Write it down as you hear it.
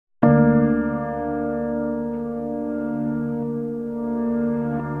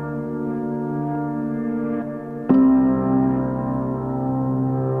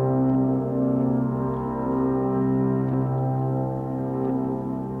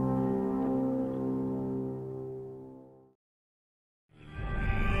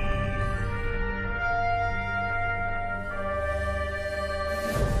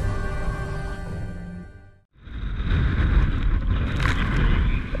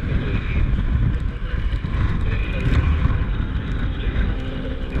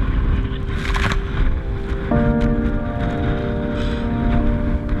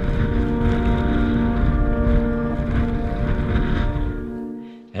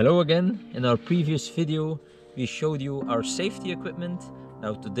Hello again. In our previous video we showed you our safety equipment.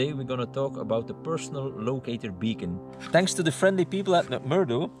 Now today we're gonna talk about the personal locator beacon. Thanks to the friendly people at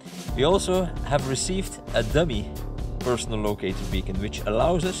McMurdo, we also have received a dummy personal locator beacon, which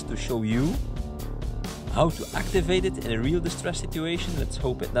allows us to show you how to activate it in a real distress situation. Let's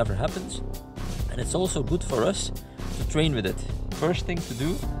hope it never happens. And it's also good for us to train with it. First thing to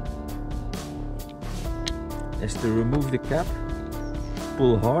do is to remove the cap,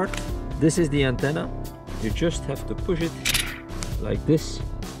 pull hard. This is the antenna. You just have to push it like this.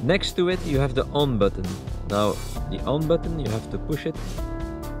 Next to it you have the on button. Now the on button, you have to push it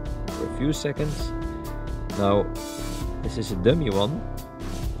for a few seconds. Now this is a dummy one.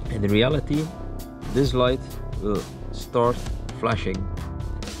 In reality this light will start flashing.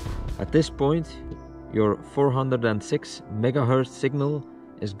 At this point your 406 megahertz signal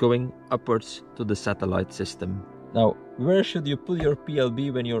is going upwards to the satellite system. Now, where should you put your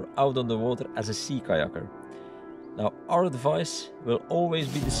PLB when you're out on the water as a sea kayaker? Now, our advice will always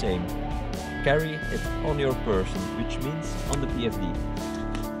be the same. Carry it on your person, which means on the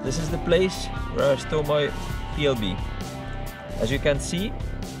PFD. This is the place where I store my PLB. As you can see,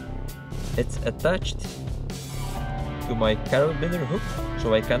 it's attached to my carabiner hook,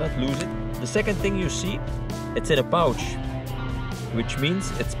 so I cannot lose it. The second thing you see, it's in a pouch, which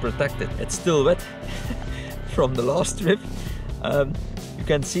means it's protected. It's still wet from the last trip. You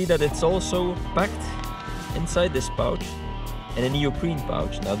can see that it's also packed inside this pouch in a neoprene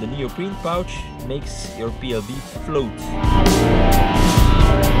pouch. Now the neoprene pouch makes your PLB float.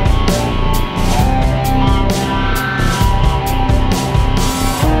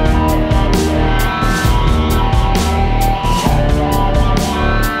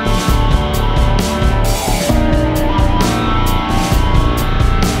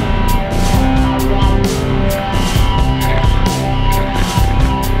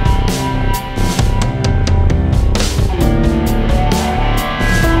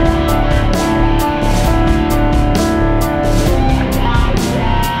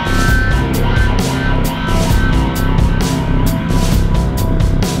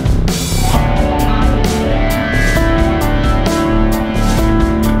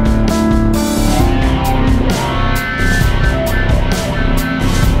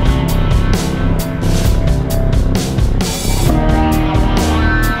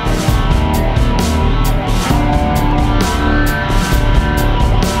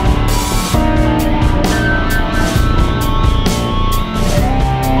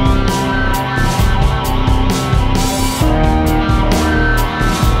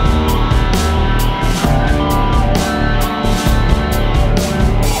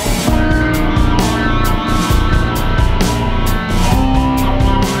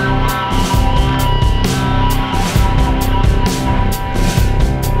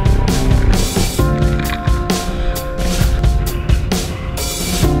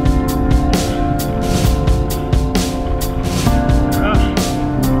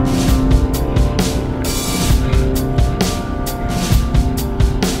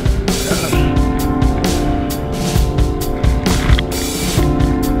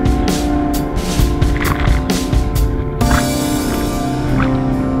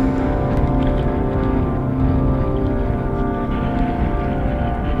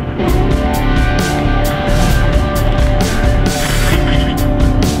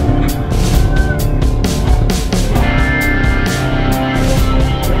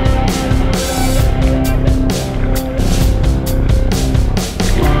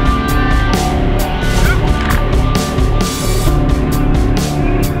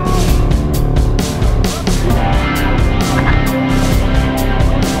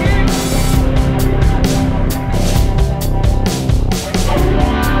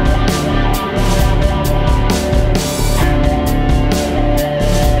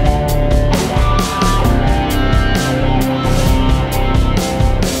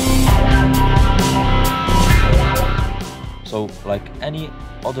 So, like any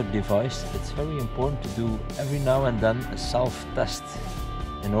other device, it's very important to do every now and then a self-test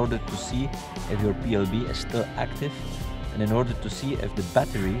in order to see if your PLB is still active and in order to see if the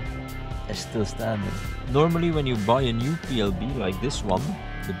battery is still standing. Normally when you buy a new PLB like this one,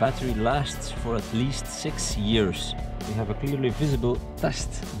 the battery lasts for at least 6 years. We have a clearly visible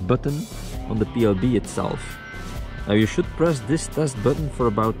test button on the PLB itself. Now you should press this test button for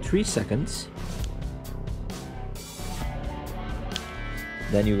about 3 seconds.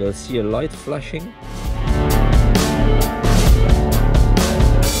 Then you will see a light flashing